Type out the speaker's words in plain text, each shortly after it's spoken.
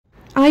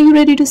Are you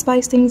ready to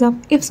spice things up?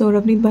 If so,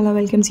 Ravneet Bhalla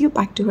welcomes you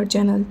back to her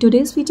channel.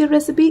 Today's featured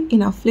recipe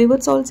in our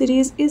flavored salt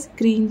series is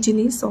green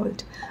chili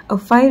salt, a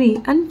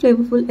fiery and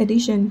flavorful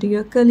addition to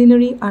your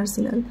culinary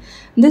arsenal.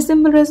 This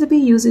simple recipe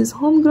uses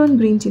homegrown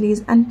green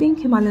chilies and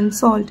pink Himalayan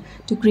salt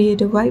to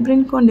create a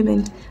vibrant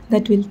condiment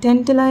that will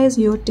tantalize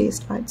your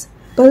taste buds.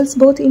 Pulse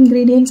both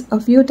ingredients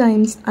a few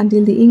times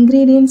until the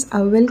ingredients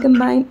are well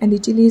combined and the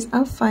chilies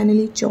are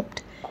finely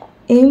chopped.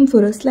 Aim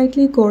for a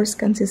slightly coarse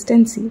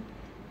consistency.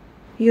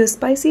 Your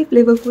spicy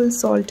flavorful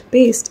salt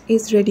paste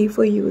is ready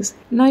for use.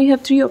 Now you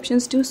have three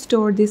options to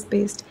store this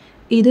paste.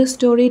 Either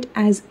store it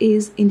as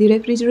is in the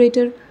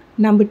refrigerator.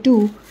 Number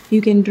 2, you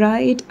can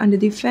dry it under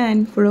the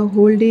fan for a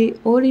whole day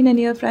or in an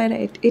air fryer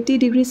at 80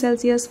 degrees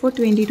Celsius for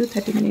 20 to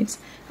 30 minutes.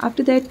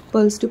 After that,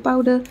 pulse to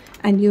powder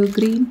and your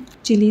green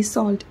chili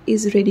salt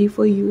is ready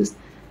for use.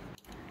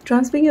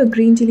 Transfer your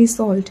green chili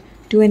salt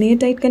to an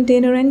airtight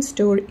container and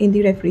store in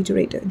the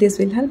refrigerator. This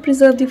will help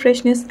preserve the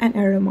freshness and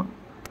aroma.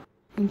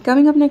 And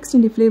coming up next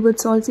in the flavored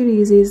salt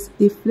series is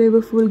the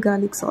flavorful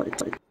garlic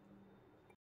salt.